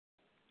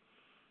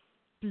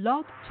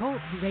Blog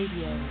Talk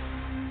Radio.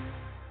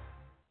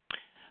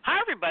 Hi,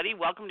 everybody.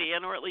 Welcome to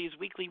Ann Ortelee's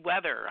Weekly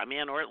Weather. I'm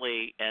Ann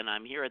Ortelee, and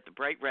I'm here at the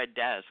Bright Red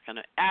Desk on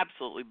an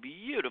absolutely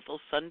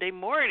beautiful Sunday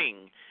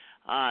morning.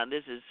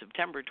 This is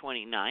September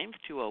 29th,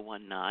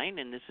 2019,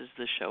 and this is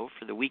the show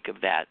for the week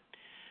of that.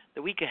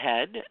 The week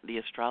ahead, the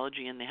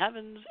astrology in the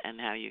heavens, and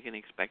how you can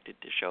expect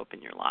it to show up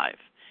in your life.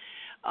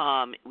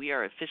 We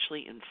are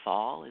officially in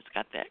fall. It's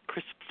got that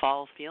crisp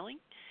fall feeling.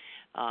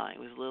 It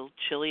was a little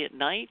chilly at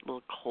night, a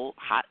little cold,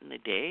 hot in the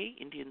day,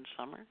 Indian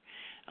summer.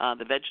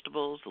 The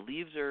vegetables, the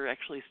leaves are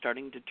actually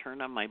starting to turn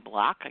on my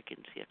block. I can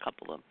see a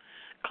couple of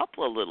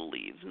little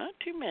leaves, not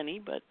too many,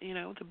 but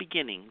the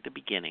beginning.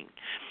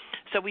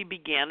 So we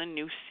began a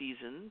new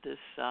season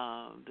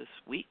this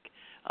week.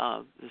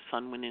 The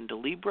sun went into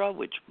Libra,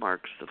 which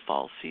marks the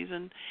fall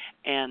season,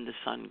 and the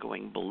sun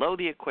going below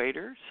the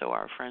equator. So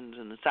our friends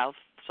in the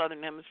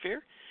southern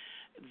hemisphere,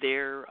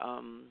 their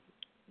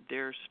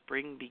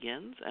spring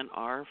begins, and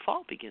our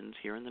fall begins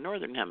here in the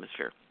northern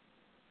hemisphere.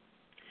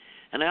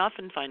 And I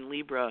often find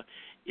Libra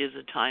is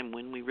a time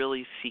when we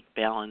really seek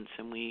balance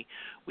and we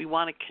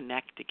want to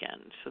connect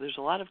again. So there's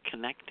a lot of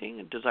connecting,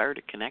 a desire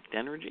to connect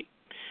energy,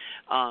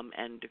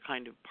 and to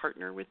kind of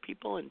partner with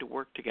people and to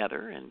work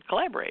together and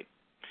collaborate.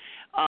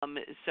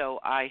 So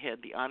I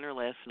had the honor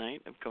last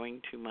night of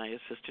going to my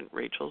assistant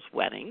Rachel's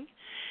wedding,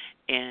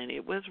 and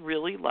it was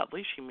really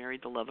lovely. She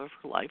married the love of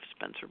her life,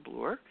 Spencer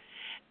Bloor.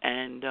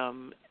 And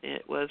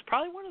it was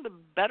probably one of the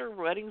better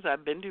weddings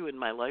I've been to in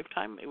my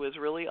lifetime. It was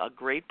really a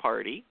great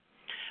party.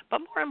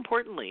 But more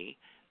importantly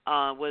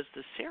was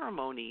the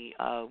ceremony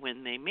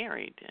when they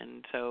married.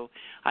 And so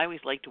I always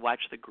like to watch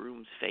the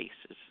groom's face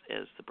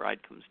as the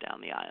bride comes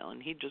down the aisle.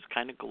 And he just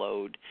kind of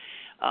glowed.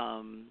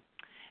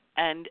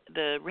 And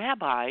the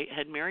rabbi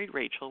had married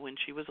Rachel when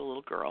she was a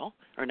little girl,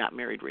 or not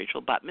married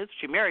Rachel,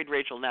 she married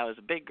Rachel now as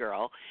a big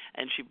girl,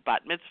 and she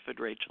bat mitzvahed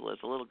Rachel as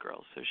a little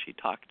girl. So she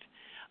talked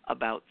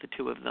about the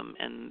two of them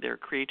and their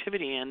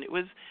creativity, and it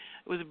was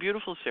a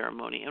beautiful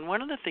ceremony. And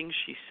one of the things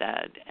she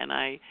said, and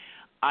I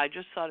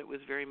just thought it was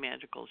very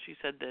magical. She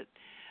said that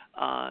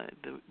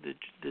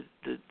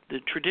the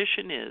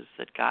tradition is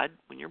that God,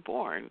 when you're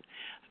born,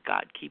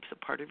 God keeps a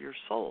part of your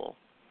soul,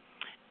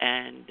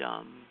 and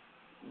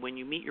when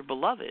you meet your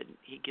beloved,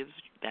 He gives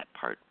that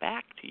part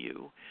back to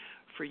you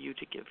for you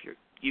to give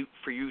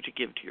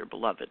to your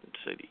beloved,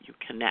 so that you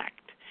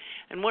connect.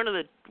 And one of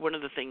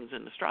the things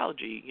in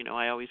astrology,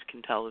 I always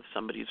can tell if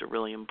somebody's a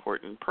really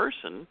important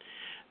person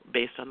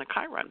based on the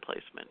Chiron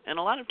placement. And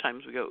a lot of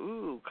times we go,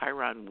 ooh,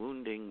 Chiron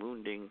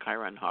wounding,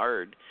 Chiron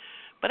hard.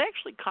 But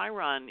actually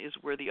Chiron is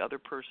where the other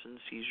person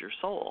sees your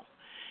soul.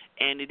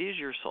 And it is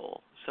your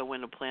soul. So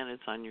when a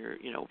planet's on your,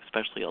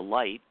 especially a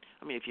light,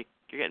 if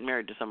you're getting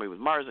married to somebody with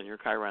Mars on your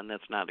Chiron,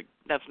 that's not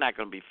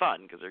going to be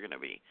fun, because they're going to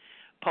be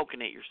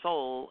poking at your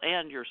soul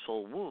and your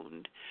soul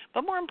wound.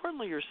 But more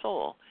importantly, your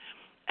soul.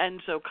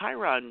 And so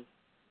Chiron,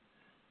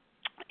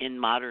 in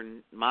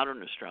modern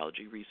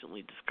astrology,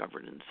 recently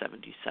discovered in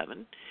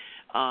 1977,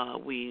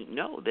 we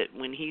know that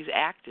when he's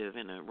active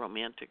in a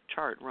romantic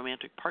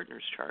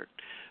partner's chart,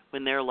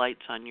 when their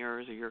light's on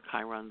yours or your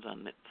Chiron's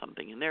on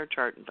something in their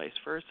chart and vice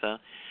versa,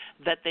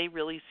 that they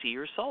really see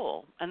your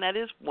soul. And that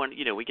is one,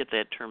 we get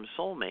that term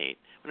soulmate.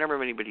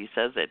 Whenever anybody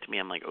says that to me,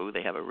 I'm like, oh,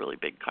 they have a really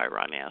big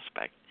Chiron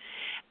aspect.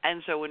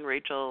 And so when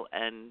Rachel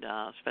and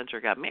Spencer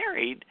got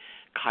married,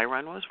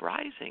 Chiron was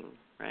rising,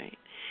 right?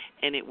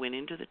 And it went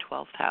into the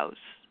 12th house.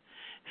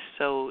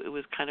 So it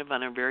was kind of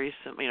on a very,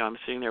 I'm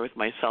sitting there with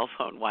my cell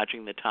phone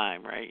watching the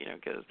time, right?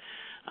 Because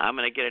I'm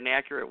going to get an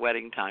accurate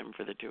wedding time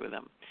for the two of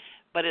them.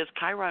 But as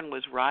Chiron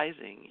was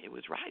rising, it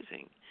was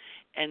rising.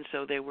 And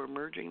so they were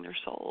merging their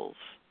souls.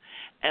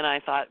 And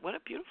I thought, what a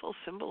beautiful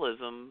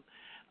symbolism,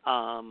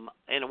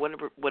 and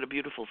what a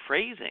beautiful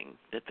phrasing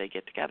that they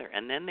get together.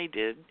 And then they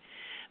did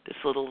this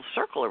little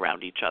circle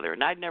around each other.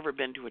 And I'd never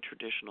been to a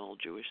traditional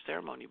Jewish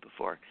ceremony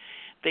before.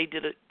 They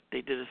did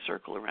a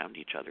circle around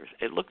each other.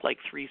 It looked like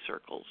 3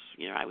 circles.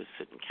 I was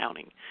sitting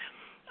counting.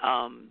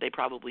 They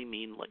probably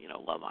mean,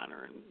 love,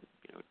 honor,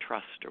 and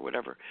trust or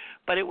whatever.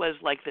 But it was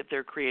like that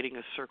they're creating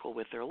a circle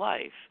with their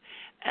life,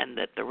 and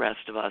that the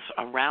rest of us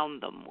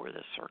around them were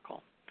the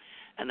circle.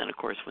 And then, of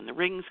course, when the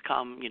rings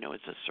come,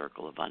 it's a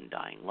circle of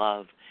undying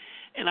love.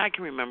 And I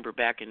can remember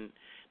back in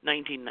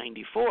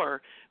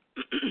 1994,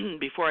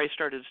 before I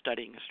started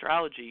studying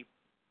astrology,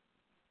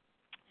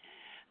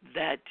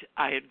 that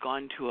I had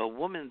gone to a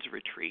women's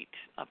retreat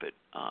up at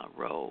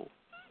Rowe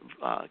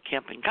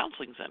Camp and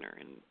Counseling Center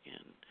in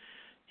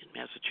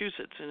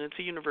Massachusetts, and it's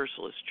a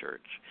Universalist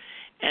church.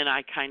 And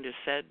I kind of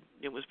said,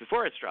 it was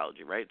before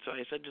astrology, right? So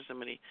I said to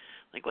somebody,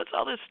 like, what's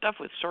all this stuff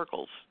with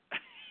circles?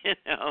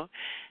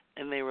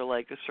 And they were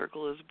like, a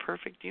circle is a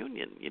perfect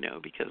union,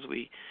 because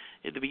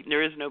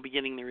there is no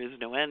beginning, there is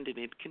no end, and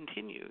it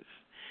continues.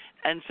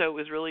 And so it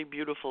was really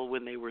beautiful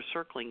when they were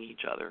circling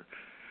each other.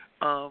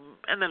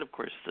 And then, of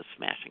course, the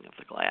smashing of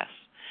the glass.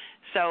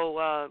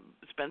 So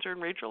Spencer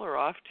and Rachel are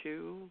off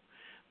to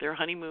their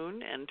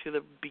honeymoon and to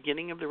the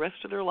beginning of the rest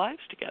of their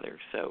lives together.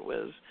 So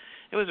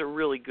it was a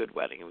really good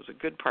wedding. It was a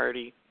good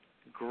party,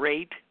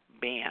 great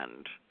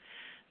band.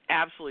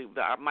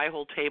 absolutely. My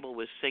whole table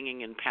was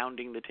singing and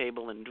pounding the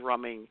table and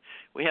drumming.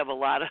 We have a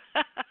lot of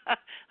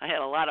I had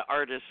a lot of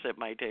artists at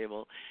my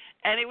table,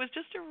 and it was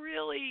just a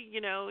really,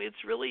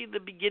 it's really the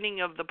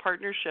beginning of the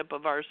partnership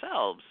of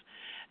ourselves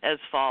as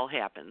fall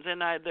happens.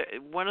 And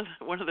one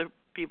of the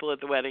people at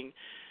the wedding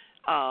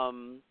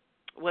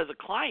was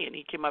a client.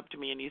 He came up to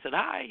me and he said,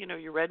 "Hi,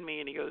 you read me,"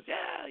 and he goes,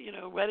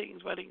 "Yeah,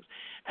 weddings."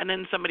 And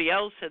then somebody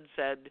else had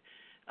said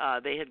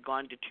they had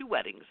gone to 2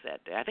 weddings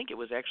that day. I think it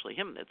was actually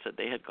him that said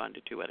they had gone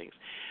to 2 weddings.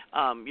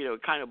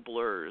 It kind of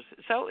blurs.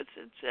 So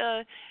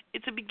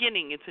it's a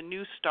beginning. It's a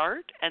new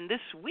start. And this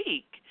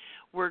week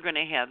we're going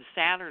to have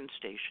Saturn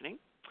stationing,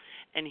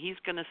 and he's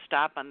going to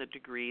stop on the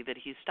degree that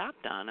he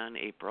stopped on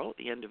April,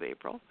 the end of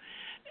April.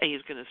 And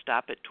he's going to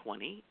stop at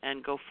 20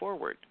 and go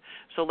forward.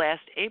 So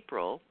last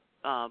April,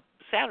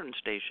 Saturn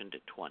stationed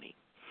at 20,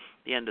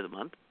 the end of the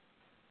month,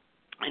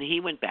 and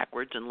he went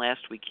backwards. And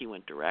last week he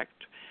went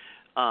direct.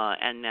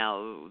 And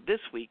now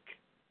this week,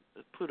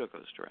 Pluto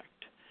goes direct.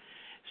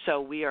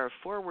 So we are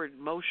forward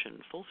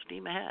motion, full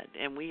steam ahead,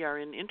 and we are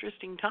in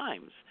interesting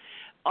times.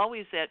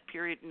 Always that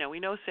period. Now, we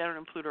know Saturn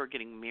and Pluto are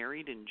getting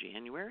married in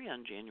January,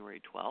 on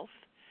January 12th,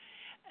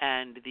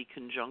 and the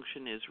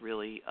conjunction is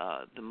really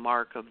the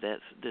mark of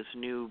this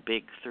new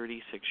big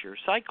 36-year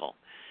cycle.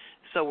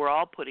 So we're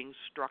all putting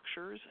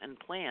structures and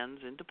plans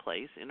into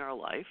place in our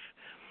life.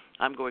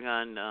 I'm going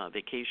on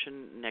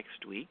vacation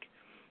next week.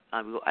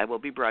 I will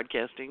be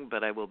broadcasting,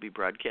 but I will be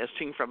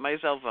broadcasting from my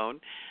cell phone.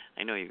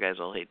 I know you guys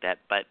all hate that,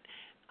 but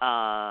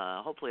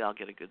hopefully I'll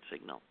get a good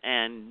signal.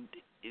 And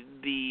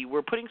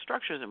we're putting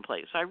structures in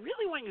place. So I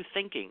really want you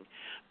thinking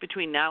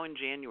between now and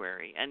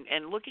January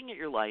and looking at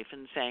your life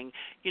and saying,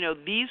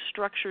 these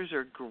structures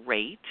are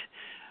great.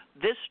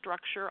 This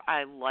structure,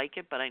 I like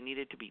it, but I need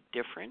it to be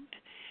different.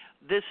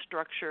 This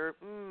structure,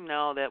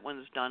 no, that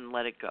one's done,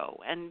 let it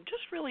go. And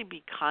just really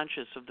be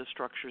conscious of the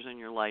structures in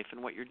your life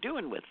and what you're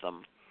doing with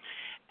them,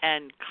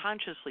 and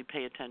consciously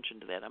pay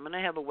attention to that. I'm going to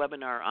have a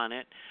webinar on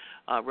it.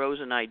 Rose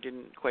and I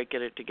didn't quite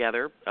get it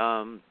together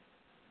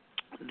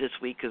this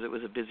week because it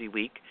was a busy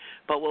week,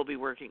 but we'll be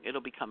working.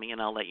 It'll be coming,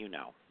 and I'll let you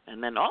know.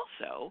 And then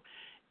also,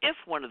 if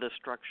one of the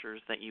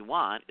structures that you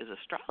want is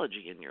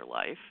astrology in your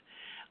life,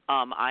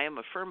 I am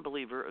a firm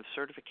believer of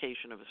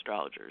certification of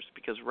astrologers,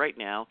 because right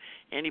now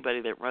anybody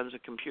that runs a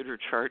computer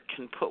chart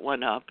can put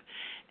one up.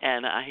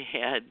 And I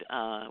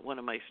had one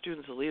of my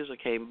students, Eliza,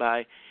 came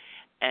by,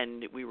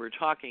 and we were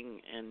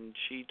talking, and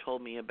she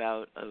told me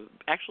about a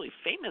actually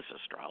famous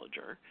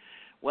astrologer,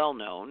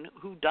 well-known,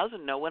 who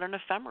doesn't know what an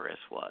ephemeris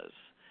was.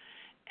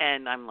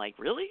 And I'm like,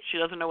 really? She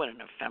doesn't know what an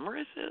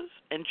ephemeris is?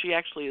 And she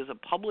actually is a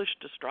published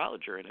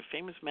astrologer in a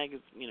famous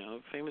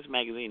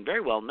magazine,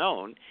 very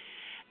well-known.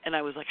 And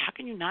I was like, how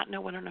can you not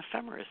know what an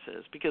ephemeris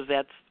is? Because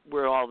that's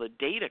where all the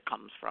data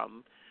comes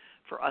from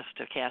for us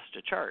to cast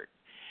a chart.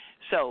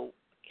 So,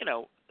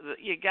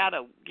 you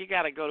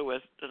gotta go to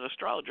an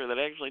astrologer that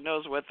actually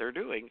knows what they're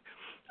doing.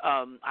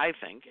 I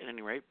think, at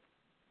any rate.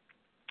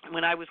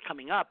 When I was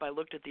coming up, I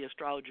looked at the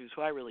astrologers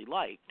who I really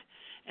liked,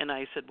 and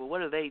I said, well, what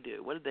do they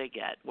do? What did they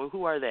get? Well,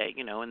 who are they?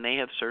 And they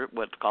have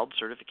what's called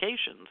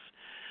certifications.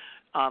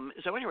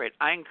 So, at any rate,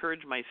 I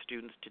encourage my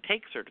students to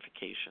take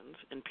certifications,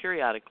 and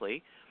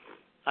periodically,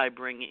 I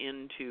bring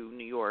into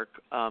New York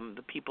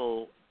the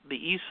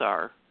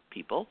ISAR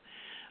people.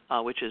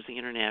 Which is the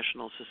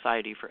International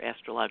Society for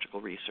Astrological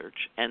Research,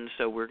 and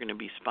so we're going to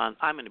be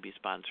I'm going to be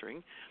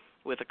sponsoring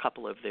with a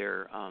couple of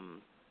their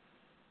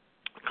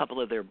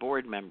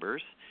board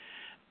members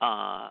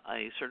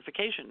a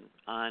certification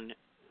on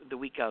the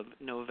week of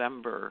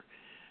November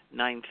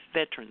 9th,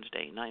 Veterans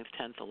Day, 9th,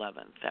 10th,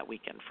 11th, that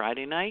weekend.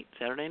 Friday,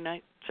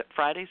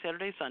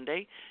 Saturday,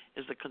 Sunday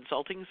is the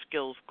consulting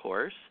skills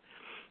course,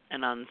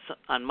 and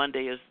on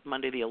Monday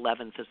the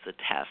 11th is the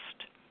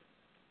test.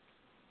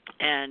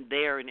 And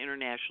they are an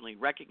internationally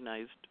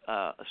recognized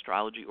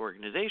astrology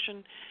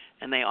organization,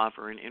 and they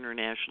offer an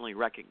internationally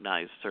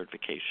recognized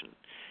certification.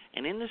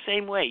 And in the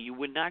same way, you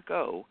would not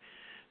go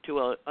to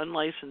an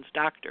unlicensed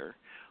doctor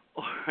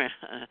or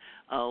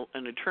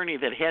an attorney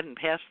that hadn't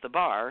passed the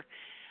bar.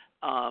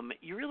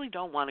 You really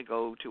don't want to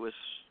go to an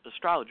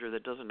astrologer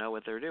that doesn't know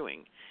what they're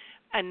doing.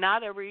 And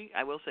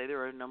I will say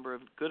there are a number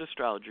of good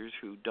astrologers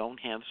who don't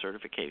have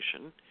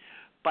certification,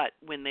 but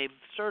when they've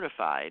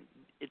certified,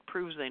 it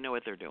proves they know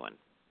what they're doing.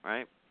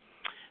 Right?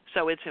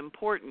 So it's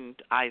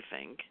important, I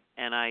think,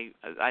 and I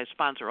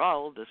sponsor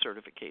all of the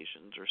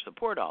certifications or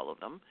support all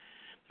of them.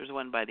 There's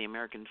one by the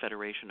American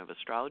Federation of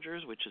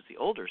Astrologers, which is the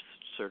older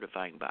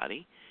certifying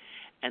body,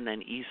 and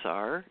then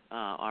ISAR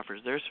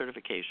offers their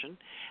certification,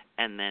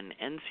 and then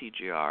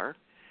NCGR,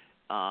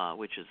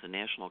 which is the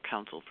National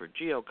Council for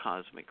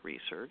Geocosmic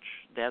Research.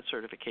 That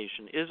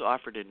certification is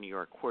offered in New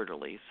York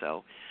quarterly.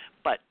 So,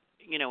 but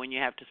when you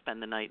have to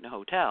spend the night in a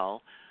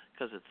hotel,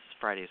 because it's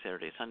Friday,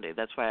 Saturday, Sunday.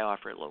 That's why I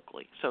offer it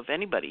locally. So if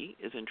anybody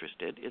is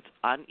interested, it's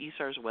on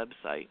ISAR's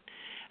website.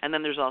 And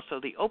then there's also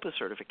the OPA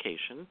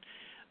certification,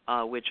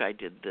 which I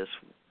did this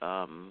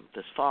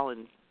fall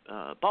in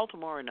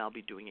Baltimore, and I'll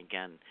be doing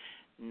again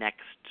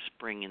next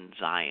spring in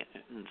Zion.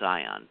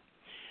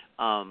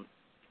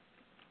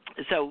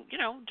 So,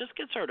 just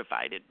get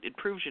certified. It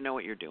proves you know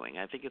what you're doing.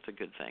 I think it's a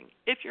good thing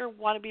if you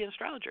want to be an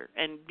astrologer.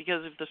 And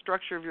because if the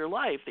structure of your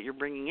life that you're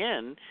bringing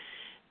in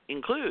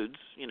includes,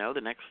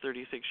 the next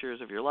 36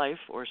 years of your life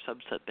or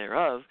subset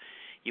thereof,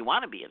 you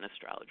want to be an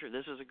astrologer.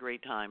 This is a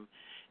great time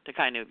to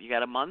you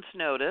got a month's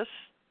notice,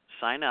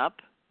 sign up,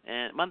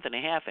 a month and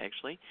a half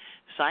actually,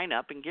 sign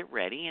up and get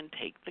ready and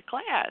take the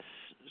class.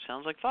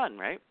 Sounds like fun,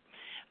 right?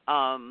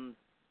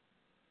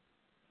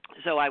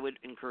 So I would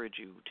encourage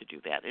you to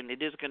do that. And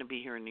it is going to be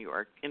here in New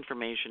York.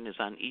 Information is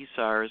on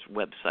ISAR's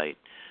website,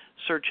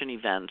 search and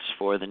events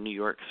for the New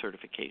York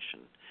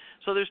certification.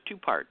 So there's two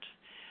parts.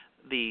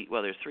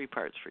 There's three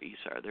parts for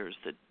ISAR. There's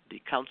the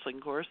counseling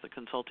course, the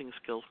consulting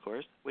skills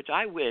course, which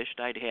I wished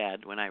I'd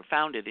had when I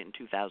founded it in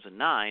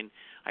 2009.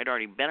 I'd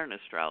already been an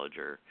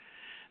astrologer.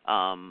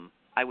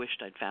 I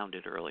wished I'd found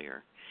it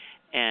earlier.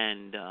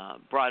 And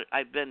brought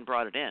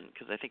it in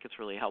because I think it's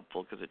really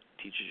helpful because it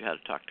teaches you how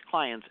to talk to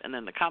clients. And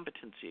then the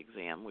competency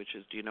exam, which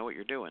is, do you know what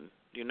you're doing?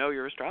 Do you know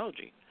your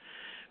astrology?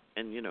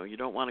 And, you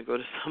don't want to go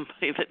to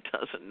somebody that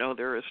doesn't know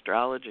their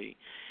astrology.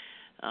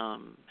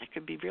 It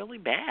could be really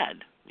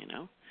bad,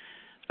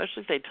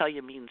 especially if they tell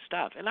you mean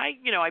stuff. And I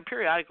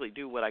periodically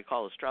do what I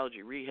call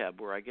astrology rehab,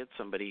 where I get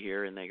somebody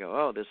here and they go,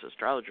 oh, this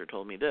astrologer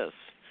told me this.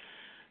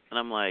 And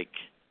I'm like,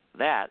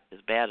 that is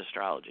bad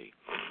astrology.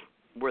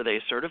 Were they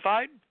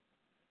certified?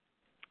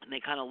 And they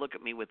kind of look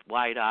at me with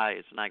wide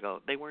eyes, and I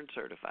go, they weren't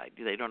certified.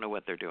 They don't know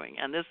what they're doing.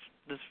 And this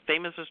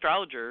famous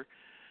astrologer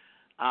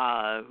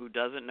who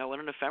doesn't know what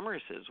an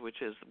ephemeris is,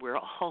 which is where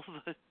all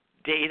the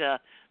data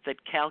that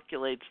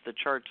calculates the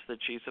charts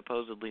that she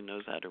supposedly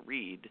knows how to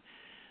read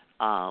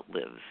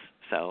lives.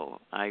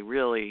 So I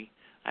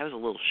was a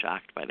little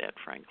shocked by that,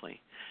 frankly.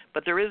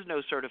 But there is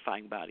no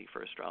certifying body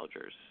for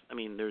astrologers.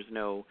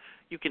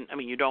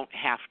 You don't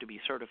have to be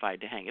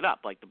certified to hang it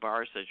up. Like the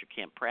bar says you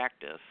can't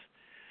practice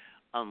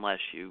unless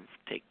you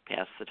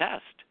pass the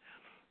test.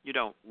 You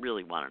don't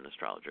really want an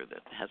astrologer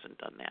that hasn't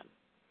done that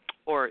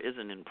or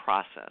isn't in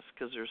process,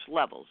 because there's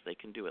levels. They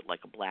can do it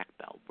like a black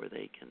belt where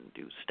they can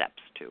do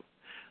steps too.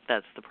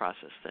 That's the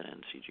process that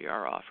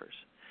NCGR offers.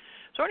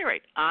 So anyway,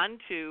 on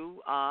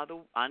to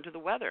the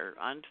weather,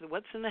 on to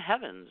what's in the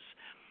heavens.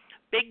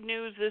 Big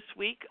news this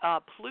week,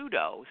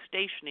 Pluto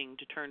stationing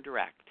to turn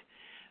direct.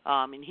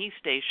 And he is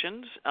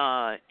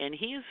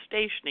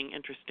stationing,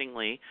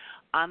 interestingly,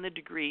 on the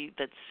degree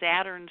that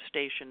Saturn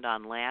stationed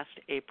on last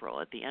April.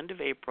 At the end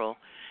of April,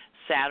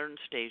 Saturn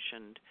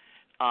stationed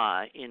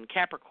in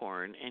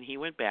Capricorn, and he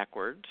went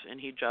backwards, and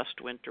he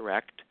just went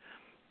direct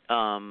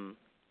last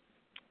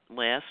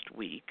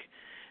week.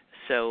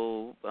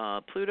 So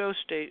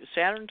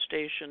Saturn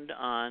stationed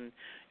on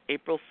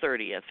April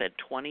 30th at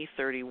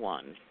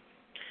 2031,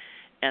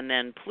 and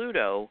then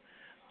Pluto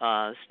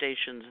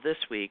stations this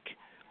week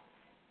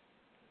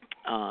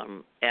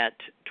at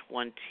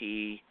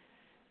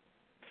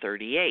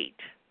 2038,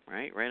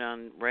 right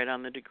on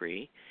the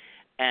degree,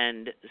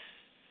 and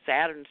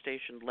Saturn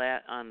stationed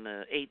on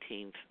the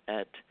 18th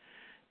at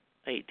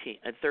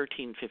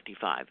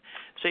 1355.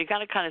 So you got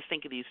to kind of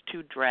think of these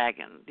two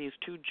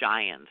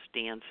giants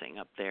dancing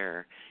up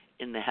there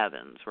in the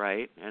heavens,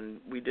 right? And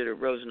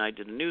Rose and I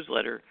did a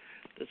newsletter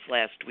this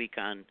last week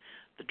on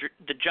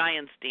the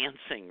giants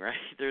dancing, right?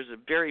 There's a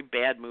very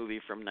bad movie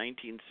from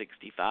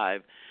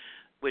 1965,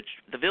 which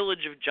The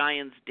Village of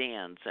Giants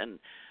Dance, and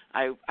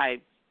I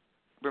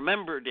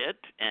remembered it,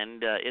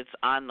 and it's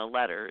on the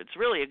letter. It's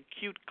really a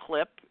cute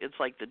clip. It's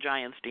like the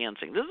giants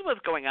dancing. This is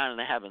what's going on in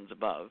the heavens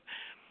above.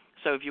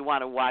 So if you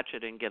want to watch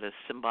it and get a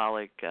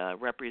symbolic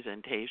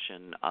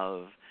representation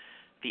of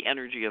the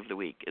energy of the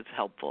week, it's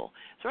helpful.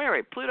 So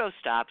anyway, Pluto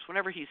stops.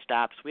 Whenever he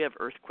stops, we have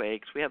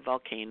earthquakes, we have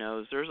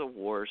volcanoes, there's a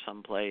war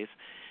someplace.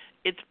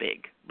 It's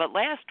big. But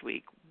last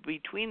week,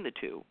 between the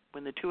two,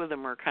 when the two of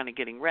them were kind of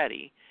getting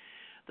ready,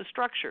 the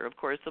structure, of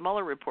course, the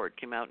Mueller report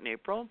came out in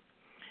April,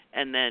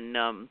 and then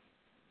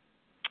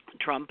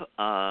Trump,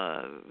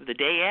 the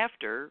day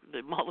after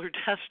the Mueller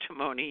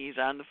testimony, he's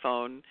on the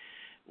phone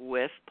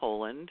with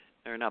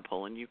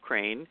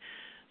Ukraine,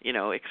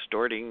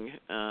 extorting,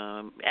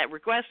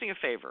 requesting a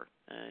favor.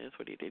 That's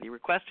what he did. He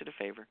requested a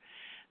favor.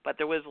 But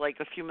there was like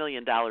a few $1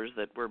 million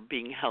that were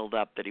being held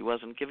up that he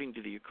wasn't giving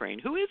to the Ukraine,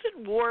 who is at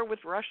war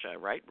with Russia,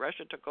 right?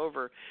 Russia took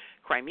over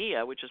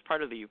Crimea, which is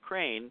part of the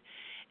Ukraine,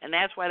 and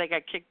that's why they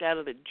got kicked out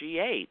of the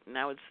G8.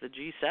 Now it's the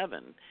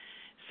G7.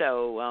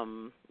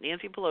 So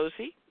Nancy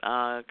Pelosi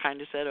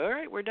kind of said, all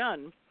right, we're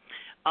done.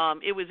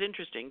 It was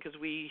interesting because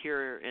we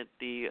here at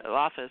the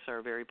office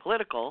are very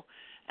political,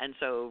 and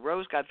so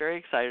Rose got very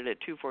excited at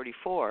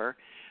 2:44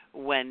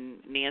 when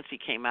Nancy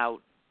came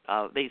out.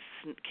 They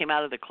came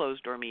out of the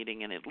closed-door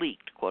meeting and it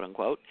leaked, quote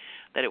unquote,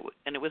 that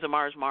it was a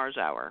Mars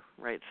hour,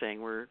 right?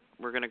 Saying we're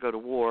going to go to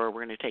war,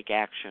 we're going to take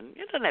action.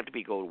 It doesn't have to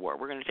be go to war.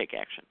 We're going to take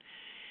action.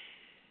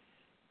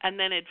 And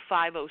then at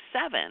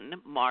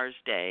 5:07 Mars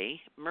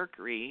Day,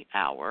 Mercury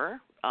hour,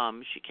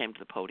 she came to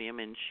the podium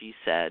and she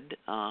said,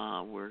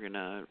 we're going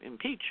to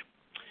impeach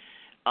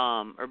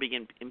or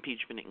begin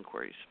impeachment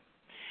inquiries.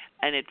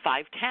 And at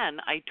 5:10,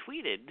 I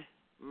tweeted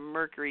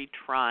Mercury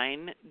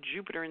trine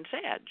Jupiter in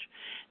Sag.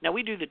 Now,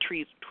 we do the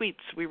tweets.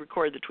 We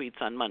record the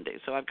tweets on Monday,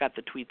 so I've got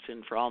the tweets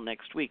in for all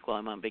next week while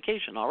I'm on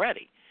vacation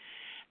already.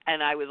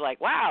 And I was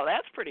like, wow,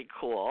 that's pretty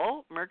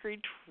cool.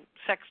 Mercury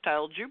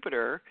sextile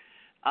Jupiter.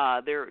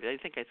 I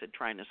think I said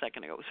trine a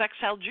second ago.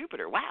 Sextile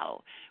Jupiter.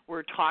 Wow.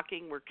 We're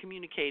talking, we're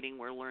communicating,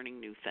 we're learning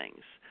new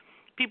things.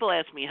 People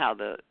ask me how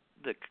the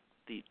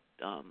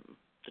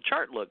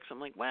chart looks. I'm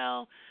like,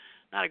 well,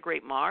 not a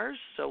great Mars,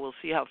 so we'll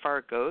see how far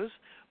it goes.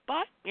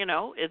 But,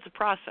 it's a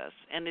process,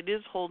 and it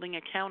is holding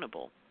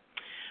accountable.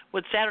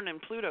 What Saturn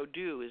and Pluto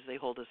do is they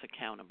hold us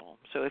accountable.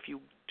 So if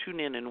you tune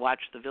in and watch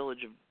the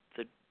Village of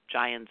the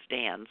Giants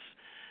dance,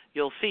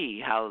 you'll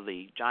see how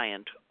the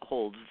giant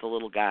holds the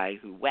little guy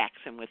who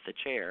whacks him with the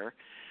chair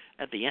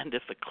at the end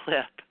of the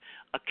clip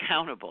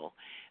accountable.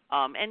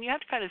 And you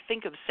have to kind of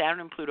think of Saturn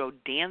and Pluto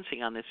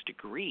dancing on this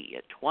degree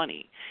at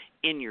 20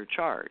 in your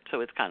chart.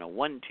 So it's kind of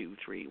 1, 2,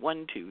 3,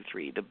 1, 2,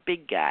 3, the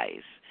big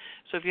guys.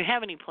 So if you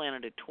have any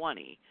planet at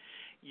 20,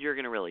 you're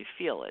going to really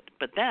feel it.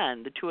 But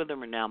then the two of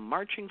them are now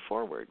marching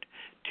forward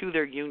to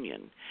their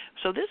union.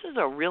 So this is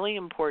a really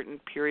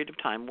important period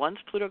of time. Once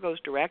Pluto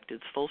goes direct,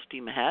 it's full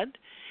steam ahead.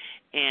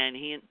 And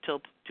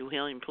until he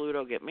and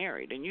Pluto get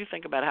married. And you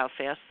think about how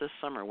fast this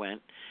summer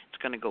went,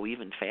 it's going to go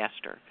even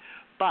faster.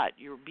 But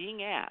you're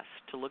being asked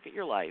to look at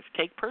your life,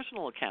 take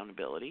personal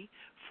accountability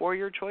for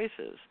your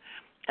choices,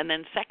 and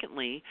then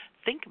secondly,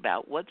 think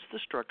about what's the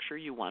structure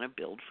you want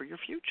to build for your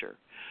future.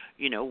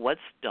 What's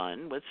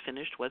done, what's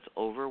finished, what's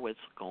over, what's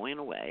going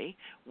away,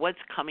 what's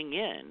coming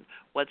in,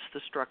 what's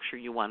the structure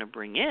you want to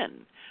bring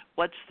in,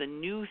 what's the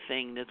new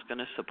thing that's going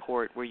to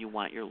support where you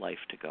want your life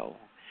to go.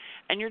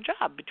 And your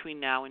job between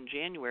now and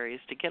January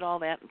is to get all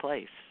that in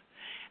place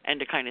and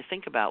to kind of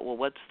think about, well,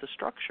 what's the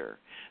structure?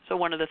 So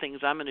one of the things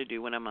I'm going to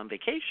do when I'm on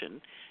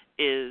vacation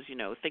is,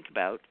 think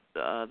about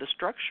the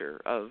structure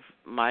of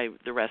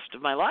the rest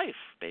of my life,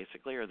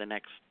 basically, or the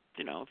next,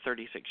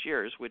 36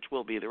 years, which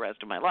will be the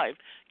rest of my life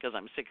because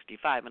I'm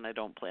 65 and I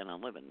don't plan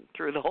on living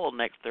through the whole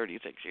next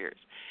 36 years.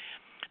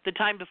 The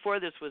time before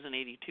this was in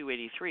 82,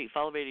 83,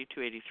 fall of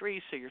 82,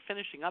 83, so you're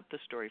finishing up the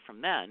story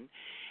from then.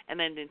 And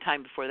then the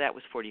time before that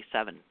was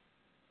 47.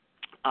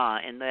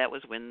 And that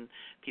was when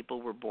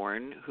people were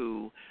born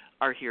who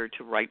are here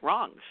to right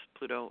wrongs.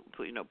 Pluto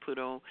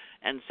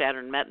and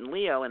Saturn met in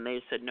Leo, and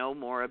they said no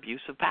more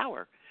abuse of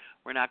power.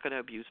 We're not going to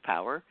abuse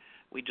power.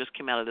 We just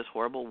came out of this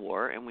horrible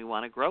war, and we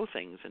want to grow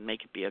things and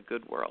make it be a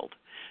good world.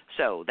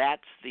 So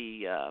that's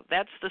the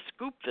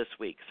scoop this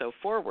week. So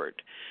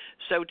forward.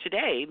 So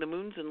today the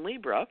moon's in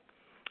Libra.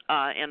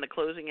 And the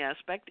closing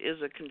aspect is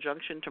a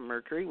conjunction to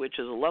Mercury, which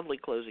is a lovely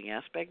closing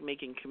aspect,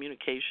 making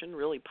communication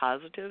really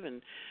positive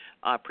and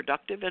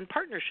productive and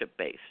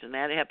partnership-based. And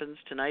that happens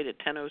tonight at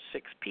 10:06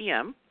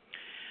 p.m.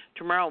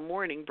 Tomorrow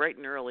morning, bright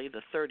and early,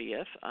 the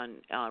 30th, on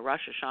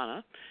Rosh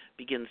Hashanah,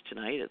 begins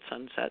tonight at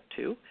sunset,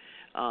 too.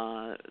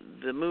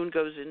 The moon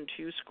goes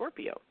into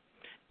Scorpio.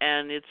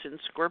 And it's in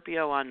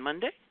Scorpio on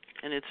Monday.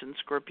 And it's in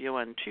Scorpio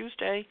on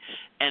Tuesday,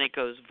 and it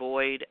goes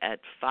void at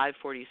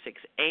 5:46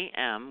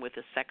 a.m. with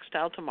a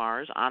sextile to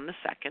Mars on the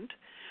 2nd.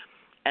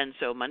 And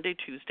so Monday,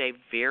 Tuesday,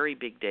 very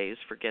big days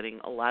for getting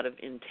a lot of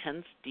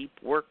intense, deep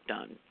work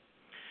done.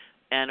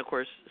 And, of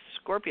course,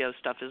 Scorpio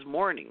stuff is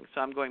morning, so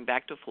I'm going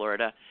back to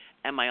Florida,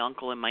 and my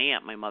uncle and my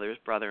aunt, my mother's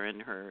brother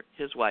and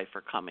his wife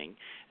are coming,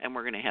 and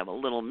we're going to have a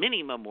little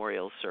mini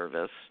memorial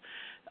service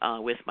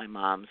with my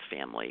mom's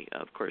family,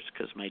 of course,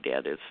 because my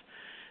dad is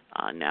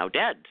now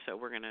dead, so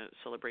we're going to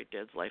celebrate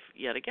Dad's life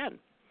yet again.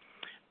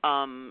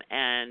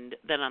 And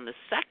then on the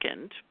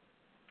 2nd,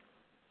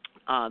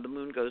 the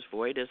moon goes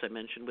void, as I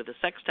mentioned, with a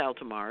sextile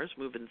to Mars,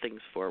 moving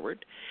things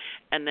forward.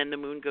 And then the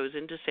moon goes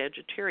into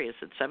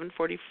Sagittarius at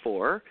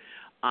 7:44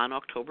 on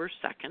October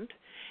 2nd,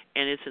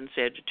 and it's in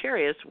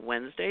Sagittarius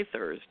Wednesday,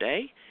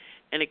 Thursday,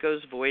 and it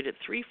goes void at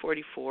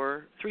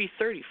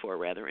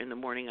 3:34 in the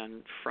morning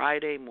on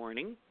Friday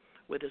morning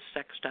with a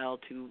sextile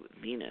to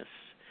Venus.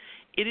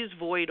 It is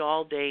void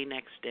all day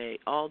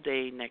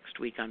next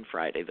week on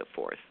Friday the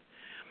 4th.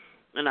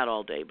 Not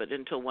all day, but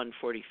until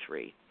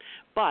 1:43.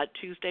 But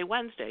Tuesday,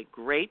 Wednesday,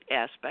 great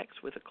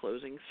aspects with a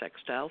closing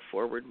sextile,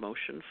 forward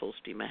motion, full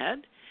steam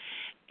ahead.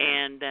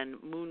 And then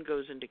moon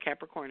goes into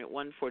Capricorn at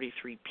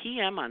 1:43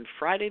 p.m. on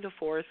Friday the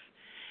 4th,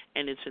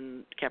 and it's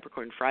in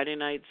Capricorn Friday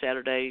night,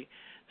 Saturday.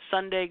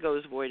 Sunday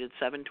goes void at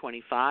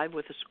 7:25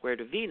 with a square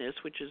to Venus,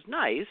 which is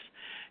nice.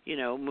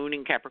 Moon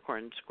in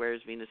Capricorn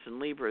squares Venus in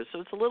Libra,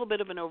 so it's a little bit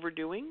of an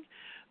overdoing,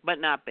 but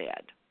not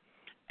bad.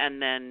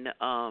 And then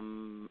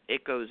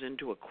it goes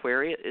into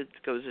Aquarius. It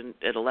goes in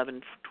at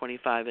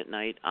 11:25 at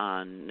night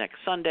on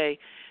next Sunday,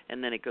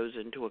 and then it goes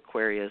into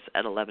Aquarius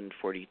at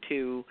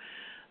 11:42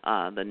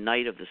 the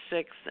night of the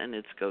 6th, and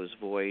it goes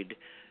void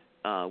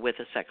with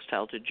a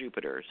sextile to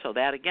Jupiter. So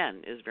that,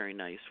 again, is very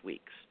nice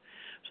weeks.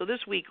 So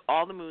this week,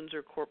 all the moons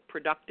are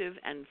productive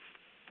and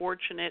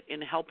fortunate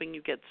in helping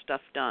you get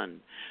stuff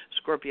done.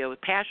 Scorpio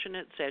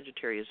passionate,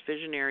 Sagittarius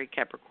visionary,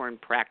 Capricorn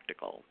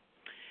practical.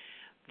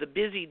 the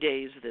busy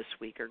days this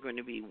week are going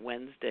to be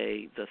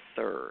Wednesday the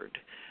 3rd.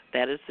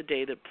 That is the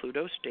day that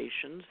Pluto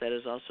stations. That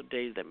is also the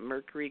day that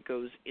Mercury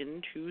goes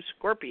into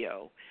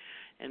Scorpio.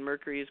 And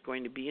Mercury is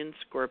going to be in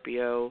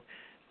Scorpio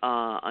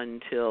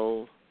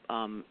until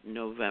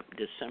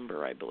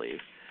December, I believe.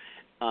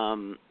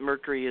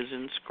 Mercury is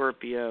in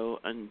Scorpio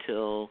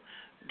until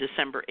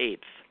December 8th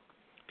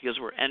because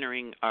we're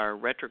entering our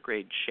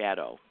retrograde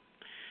shadow.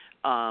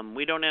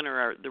 We don't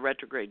enter the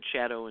retrograde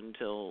shadow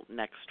until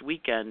next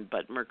weekend,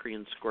 but Mercury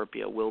in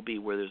Scorpio will be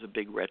where there's a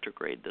big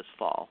retrograde this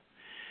fall.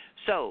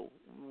 So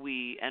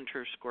we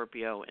enter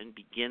Scorpio and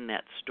begin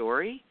that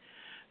story.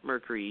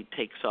 Mercury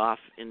takes off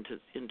into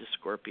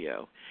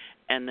Scorpio.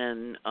 And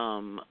then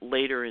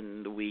later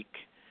in the week,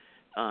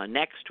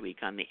 next week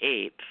on the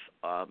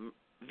 8th,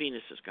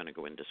 Venus is going to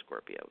go into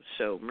Scorpio.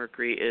 So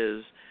Mercury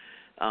is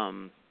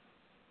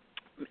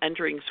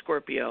entering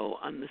Scorpio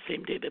on the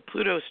same day that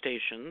Pluto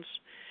stations.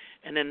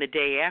 And then the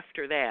day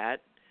after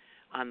that,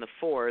 on the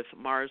 4th,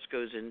 Mars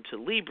goes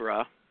into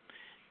Libra,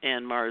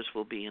 and Mars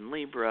will be in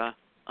Libra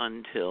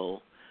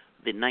until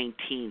the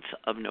 19th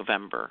of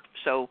November.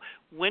 So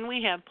when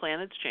we have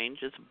planets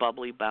change, it's a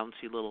bubbly,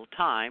 bouncy little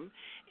time,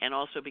 and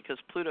also because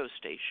Pluto's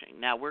stationing.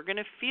 Now, we're going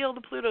to feel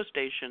the Pluto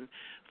station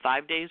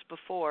 5 days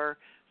before,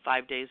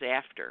 5 days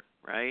after,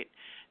 right?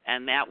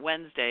 And that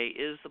Wednesday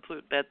is the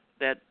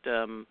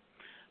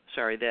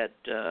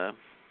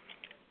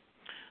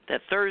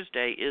that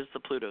Thursday is the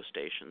Pluto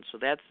station. So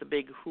that's the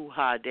big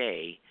hoo-ha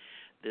day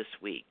this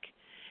week.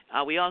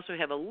 We also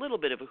have a little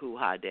bit of a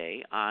hoo-ha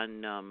day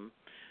on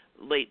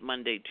late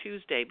Monday,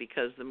 Tuesday,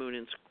 because the moon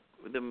in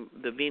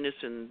the Venus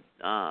in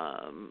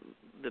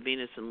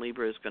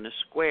Libra is going to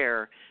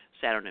square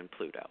Saturn and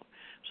Pluto.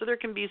 So there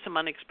can be some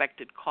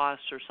unexpected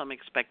costs or some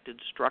expected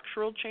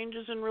structural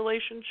changes in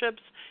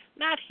relationships.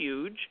 Not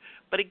huge,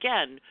 but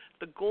again,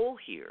 the goal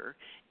here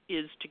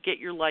is to get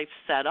your life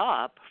set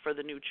up for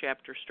the new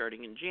chapter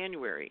starting in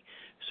January.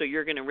 So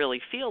you're going to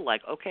really feel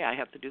like, okay, I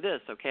have to do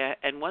this, okay?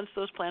 And once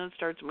those planets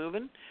start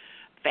moving,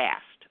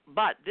 fast.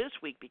 But this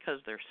week, because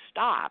they're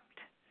stopped,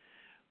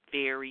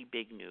 very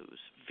big news,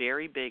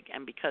 very big.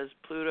 And because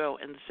Pluto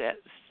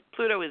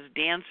is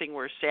dancing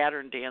where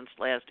Saturn danced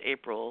last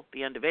April,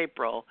 the end of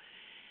April,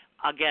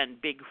 again,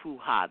 big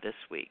hoo-ha this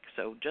week.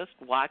 So just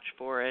watch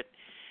for it.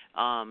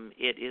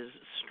 It is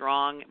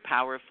strong,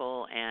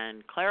 powerful,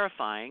 and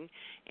clarifying,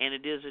 and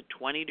it is at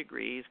 20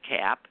 degrees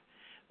cap,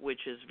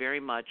 which is very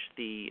much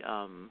the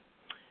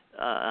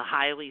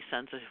highly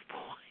sensitive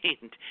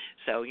point.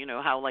 So you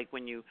know how like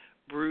when you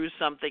bruise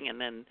something and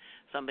then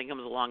something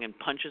comes along and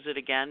punches it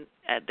again?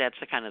 That's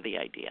the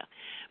idea.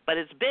 But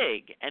it's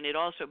big, and it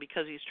also,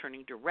 because he's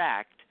turning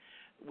direct,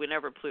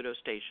 whenever Pluto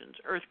stations,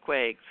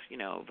 earthquakes,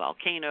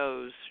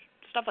 volcanoes,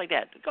 stuff like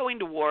that. Going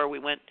to war,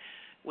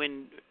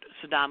 when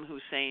Saddam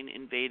Hussein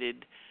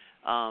invaded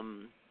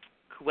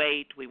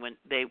Kuwait,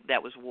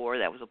 that was war,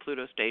 that was a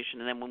Pluto station,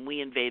 and then when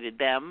we invaded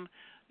them,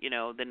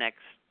 the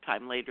next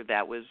time later,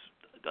 that was,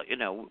 the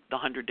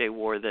 100-Day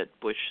War that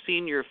Bush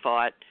Sr.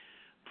 fought,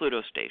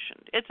 Pluto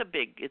stationed. It's a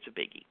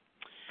biggie.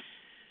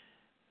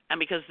 And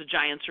because the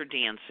giants are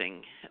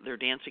dancing, they're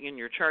dancing in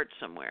your chart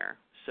somewhere.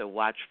 So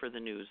watch for the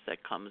news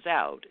that comes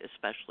out,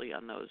 especially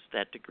on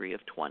that degree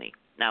of 20.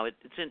 Now,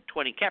 it's in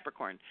 20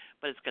 Capricorn,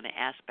 but it's going to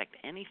aspect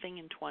anything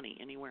in 20,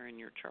 anywhere in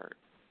your chart.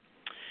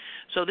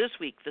 So this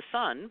week, the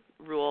Sun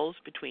rules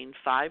between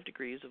 5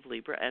 degrees of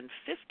Libra and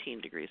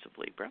 15 degrees of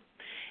Libra.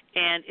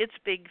 And its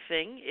big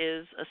thing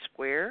is a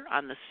square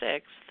on the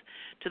 6th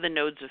to the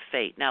nodes of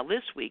fate. Now,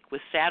 this week,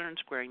 with Saturn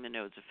squaring the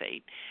nodes of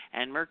fate,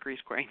 and Mercury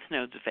squaring the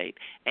nodes of fate,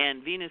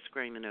 and Venus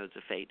squaring the nodes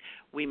of fate,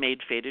 we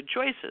made fated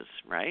choices,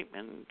 right,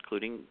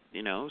 including,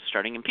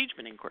 starting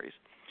impeachment inquiries.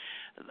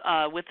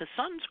 With the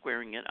Sun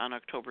squaring it on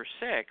October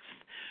 6th,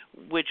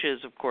 which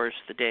is, of course,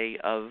 the day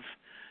of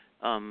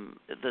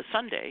the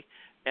Sunday,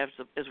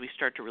 as we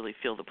start to really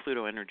feel the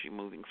Pluto energy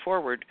moving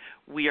forward,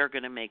 we are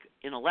going to make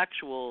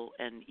intellectual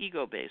and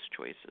ego-based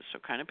choices, so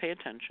kind of pay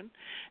attention.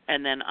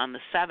 And then on the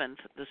 7th,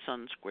 the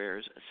Sun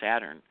squares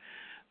Saturn,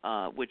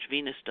 which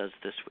Venus does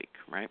this week,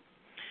 right?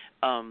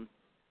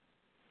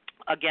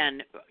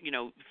 Again,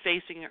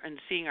 facing and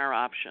seeing our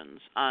options.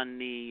 On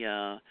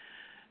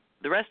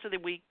the rest of the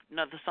week,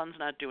 the Sun's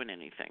not doing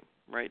anything,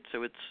 right?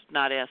 So it's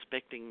not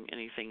aspecting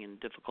anything in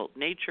difficult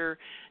nature.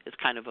 It's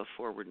kind of a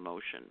forward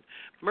motion.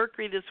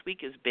 Mercury this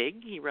week is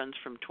big. He runs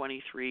from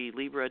 23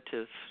 Libra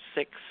to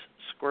 6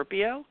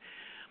 Scorpio.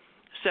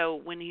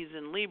 So when he's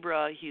in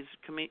Libra, he's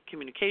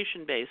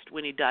communication-based.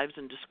 When he dives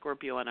into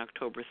Scorpio on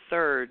October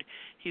 3rd,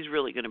 he's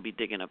really going to be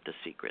digging up the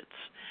secrets.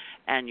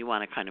 And you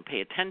want to kind of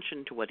pay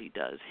attention to what he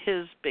does.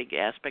 His big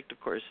aspect,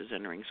 of course, is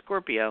entering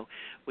Scorpio,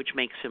 which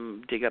makes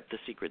him dig up the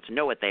secrets,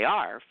 know what they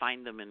are,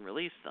 find them and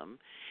release them.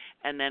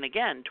 And then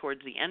again,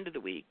 towards the end of the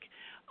week,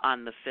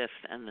 on the 5th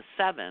and the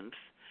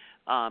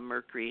 7th,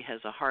 Mercury has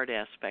a hard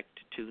aspect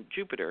to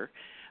Jupiter,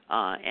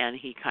 and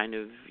he kind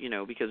of,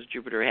 because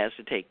Jupiter has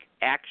to take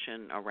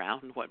action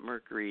around what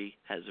Mercury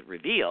has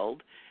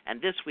revealed,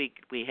 and this week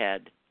we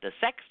had the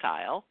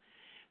sextile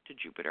to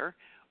Jupiter,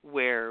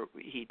 where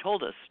he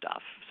told us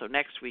stuff. So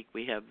next week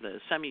we have the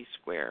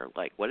semi-square,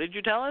 like, what did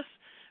you tell us?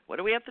 What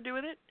do we have to do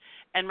with it?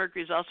 And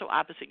Mercury is also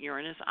opposite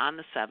Uranus on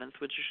the 7th,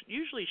 which is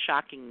usually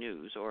shocking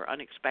news or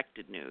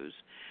unexpected news.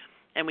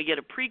 And we get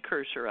a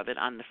precursor of it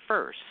on the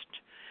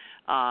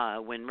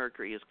 1st, when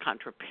Mercury is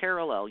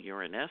contra-parallel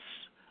Uranus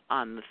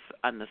on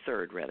the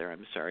 3rd, rather.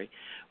 I'm sorry.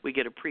 We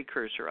get a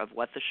precursor of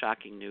what the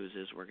shocking news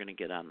is we're going to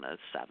get on the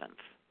 7th.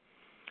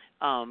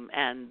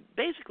 And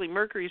basically,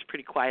 Mercury's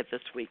pretty quiet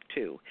this week,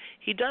 too.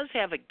 He does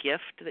have a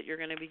gift that you're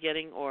going to be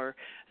getting, or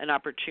an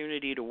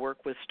opportunity to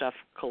work with stuff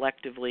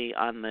collectively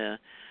on the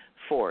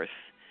 4th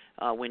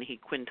when he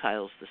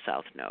quintiles the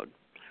South Node.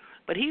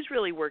 But he's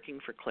really working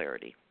for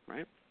clarity,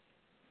 right?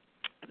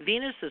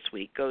 Venus this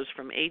week goes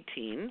from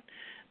 18,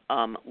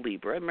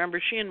 Libra.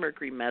 Remember, she and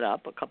Mercury met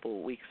up a couple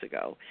of weeks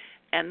ago,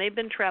 and they've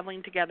been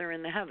traveling together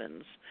in the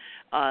heavens.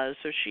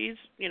 So she's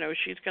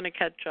going to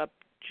catch up.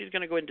 She's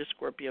going to go into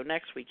Scorpio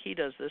next week. He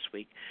does this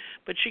week.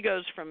 But she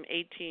goes from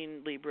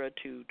 18 Libra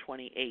to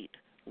 28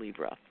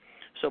 Libra.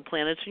 So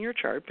planets in your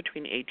chart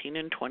between 18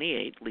 and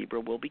 28 Libra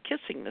will be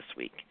kissing this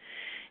week.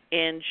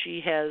 And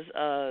she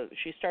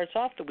starts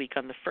off the week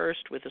on the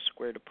 1st with a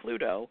square to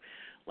Pluto.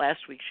 Last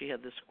week she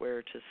had the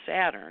square to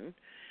Saturn.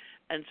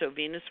 And so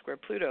Venus square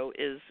Pluto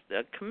is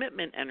a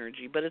commitment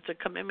energy, but it's a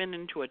commitment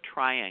into a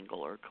triangle,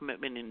 or a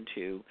commitment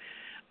into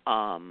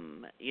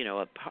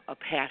a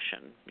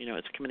passion.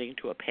 It's committing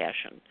to a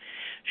passion.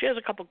 She has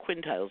a couple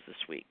quintiles this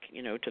week,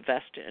 to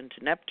Vesta and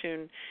to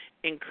Neptune,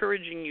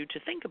 encouraging you to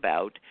think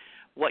about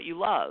what you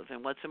love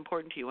and what's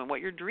important to you and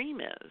what your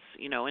dream is.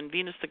 And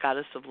Venus, the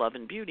goddess of love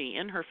and beauty,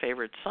 in her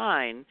favorite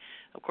sign,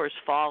 of course,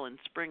 fall and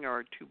spring are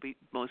our two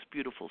most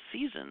beautiful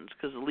seasons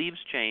because the leaves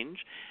change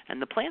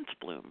and the plants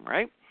bloom,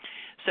 right?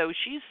 So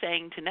she's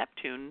saying to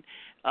Neptune,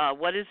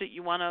 what is it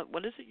you want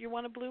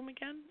to bloom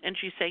again? And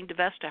she's saying to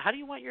Vesta, how do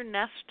you want your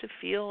nest to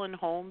feel and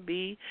home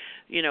be,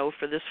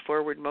 for this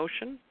forward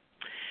motion?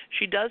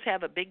 She does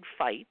have a big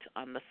fight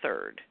on the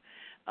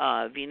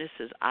 3rd. Venus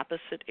is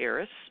opposite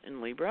Eris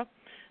in Libra.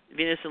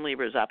 Venus in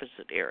Libra is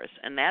opposite Eris,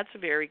 and that's a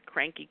very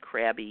cranky,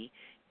 crabby,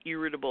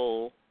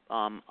 irritable,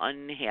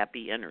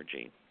 unhappy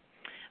energy.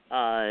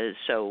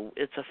 So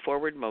it's a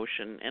forward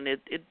motion, and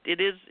it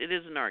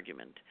is an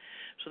argument.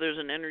 So there's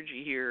an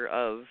energy here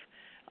of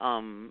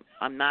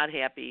I'm not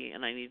happy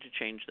and I need to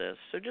change this.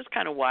 So just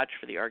kind of watch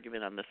for the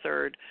argument on the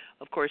 3rd.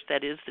 Of course,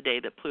 that is the day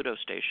that Pluto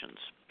stations.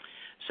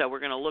 So we're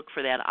going to look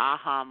for that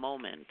aha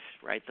moment,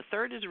 right? The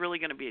 3rd is really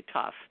going to be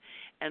tough.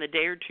 And a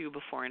day or two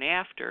before and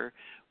after,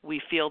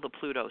 we feel the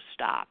Pluto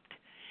stopped,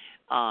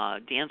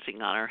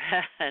 dancing on our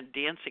head,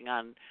 dancing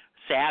on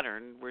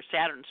Saturn, where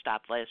Saturn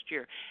stopped last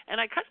year. And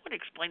I kind of want to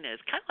explain that.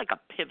 It's kind of like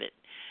a pivot,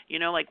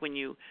 like when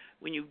you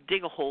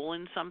dig a hole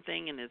in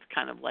something and it's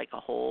kind of like a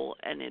hole,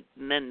 and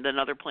then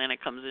another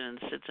planet comes in and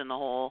sits in the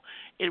hole,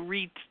 it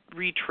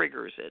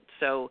re-triggers it.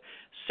 So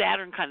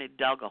Saturn kind of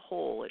dug a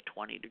hole at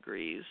 20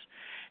 degrees.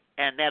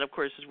 And that, of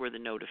course, is where the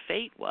node of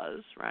fate was,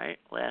 right?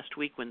 Last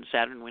week when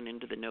Saturn went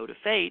into the node of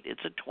fate,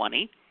 it's at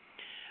 20.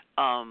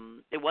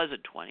 It was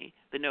at 20.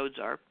 The nodes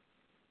are.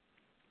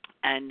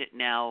 And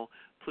now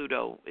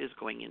Pluto is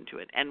going into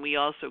it. And we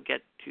also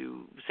get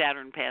to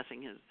Saturn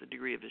passing the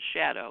degree of his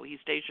shadow. He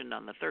stationed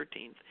on the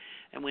 13th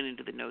and went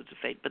into the nodes of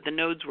fate. But the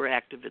nodes were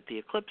active at the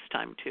eclipse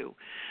time, too.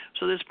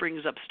 So this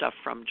brings up stuff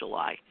from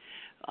July.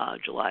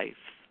 July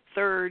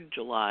 3rd,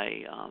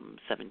 July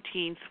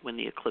 17th, when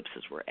the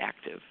eclipses were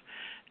active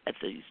at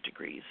these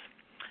degrees.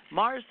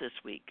 Mars this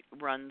week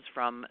runs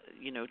from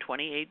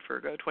 28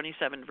 Virgo,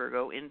 27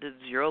 Virgo into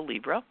 0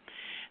 Libra.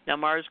 Now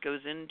Mars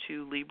goes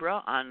into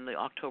Libra on the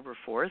October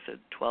 4th at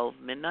 12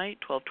 midnight,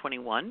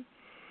 12:21.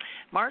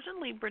 Mars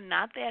in Libra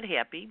not that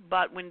happy,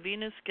 but when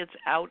Venus gets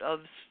out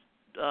of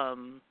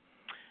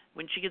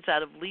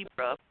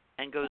Libra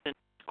and goes into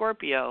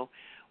Scorpio,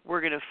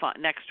 we're going to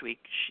find next week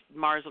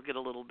Mars will get a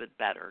little bit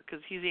better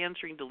because he's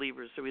answering to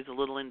Libra, so he's a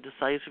little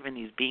indecisive and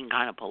he's being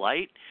kind of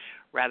polite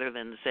rather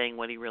than saying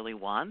what he really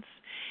wants.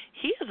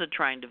 He has a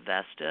trine to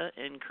Vesta,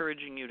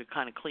 encouraging you to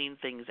kind of clean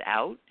things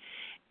out,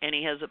 and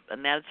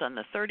and that's on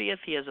the 30th.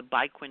 He has a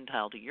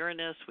biquintile to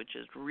Uranus, which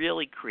is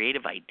really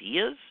creative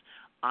ideas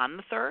on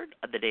the 3rd,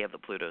 the day of the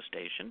Pluto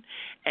station,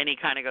 and he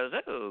kind of goes,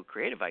 oh,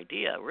 creative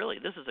idea, really,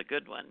 this is a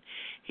good one.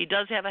 He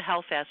does have a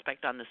health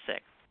aspect on the 6th.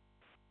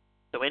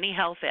 So any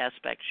health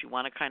aspects, you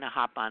want to kind of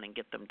hop on and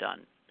get them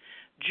done.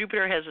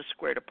 Jupiter has a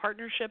square to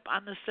partnership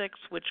on the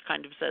 6th, which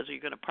kind of says, are you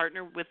going to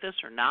partner with this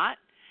or not?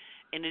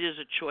 And it is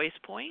a choice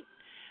point.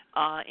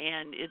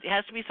 And it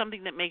has to be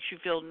something that makes you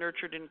feel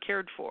nurtured and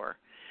cared for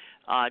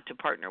to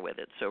partner with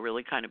it. So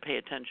really kind of pay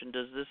attention.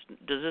 Does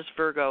this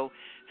Virgo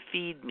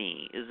feed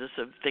me? Is this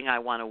a thing I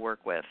want to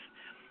work with?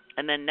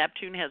 And then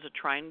Neptune has a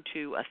trine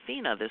to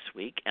Athena this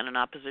week and an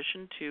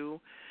opposition to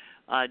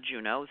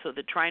Juno. So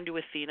the trine to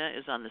Athena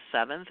is on the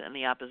 7th, and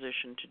the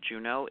opposition to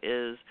Juno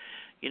is,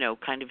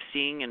 kind of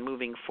seeing and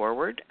moving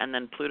forward. And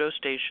then Pluto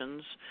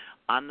stations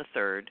on the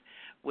 3rd,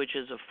 which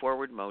is a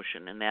forward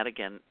motion, and that,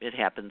 again, it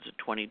happens at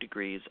 20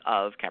 degrees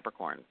of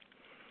Capricorn.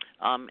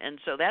 And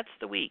so that's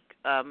the week.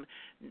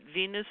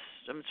 Athena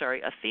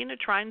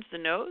trines the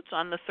nodes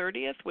on the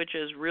 30th, which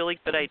is really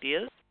good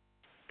ideas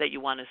that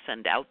you want to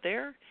send out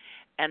there.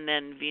 And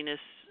then Venus,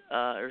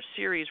 or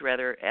Ceres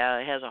rather,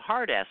 has a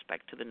hard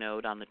aspect to the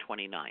node on the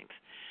 29th.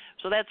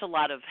 So that's a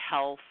lot of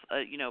health,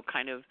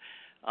 kind of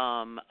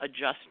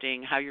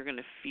adjusting how you're going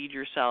to feed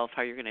yourself,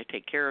 how you're going to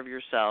take care of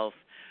yourself,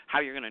 how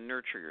you're going to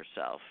nurture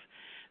yourself.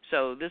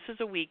 So this is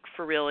a week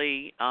for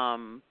really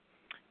kind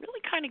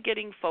of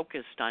getting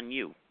focused on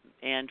you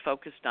and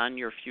focused on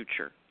your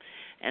future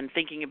and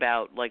thinking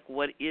about, like,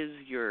 what is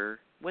it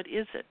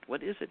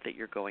that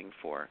you're going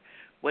for?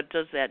 What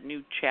does that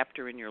new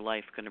chapter in your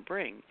life going to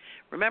bring?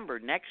 Remember,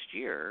 next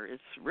year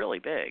it's really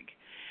big.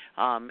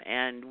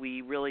 And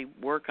we really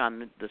work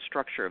on the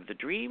structure of the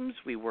dreams.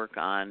 We work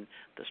on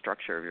the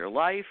structure of your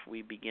life.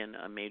 We begin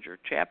a major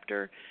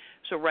chapter.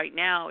 So right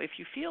now, if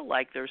you feel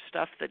like there's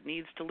stuff that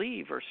needs to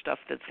leave or stuff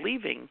that's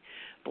leaving,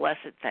 bless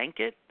it, thank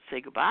it,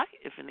 say goodbye.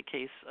 If in the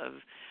case of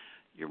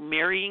you're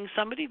marrying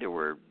somebody, there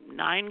were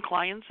 9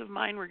 clients of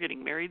mine were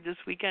getting married this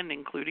weekend,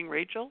 including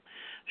Rachel.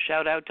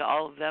 Shout out to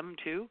all of them,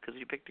 too, because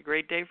you picked a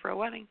great day for a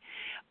wedding.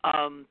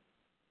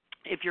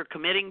 If you're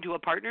committing to a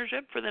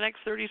partnership for the next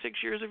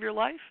 36 years of your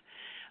life,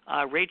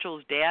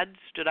 Rachel's dad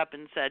stood up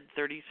and said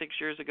 36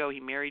 years ago he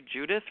married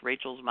Judith,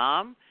 Rachel's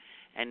mom,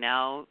 and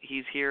now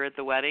he's here at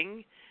the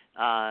wedding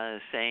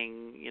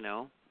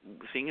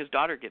seeing his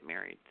daughter get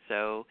married.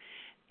 So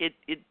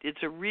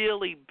it's a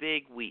really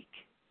big week,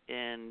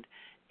 and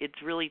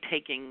it's really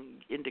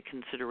taking into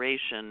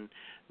consideration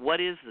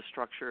what is the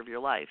structure of your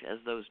life as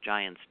those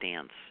giants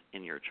dance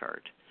in your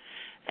chart.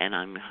 And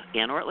I'm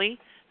Ann Ortelee,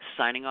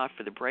 signing off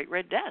for the Bright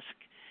Red Desk,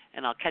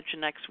 and I'll catch you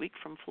next week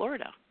from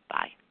Florida.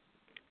 Bye.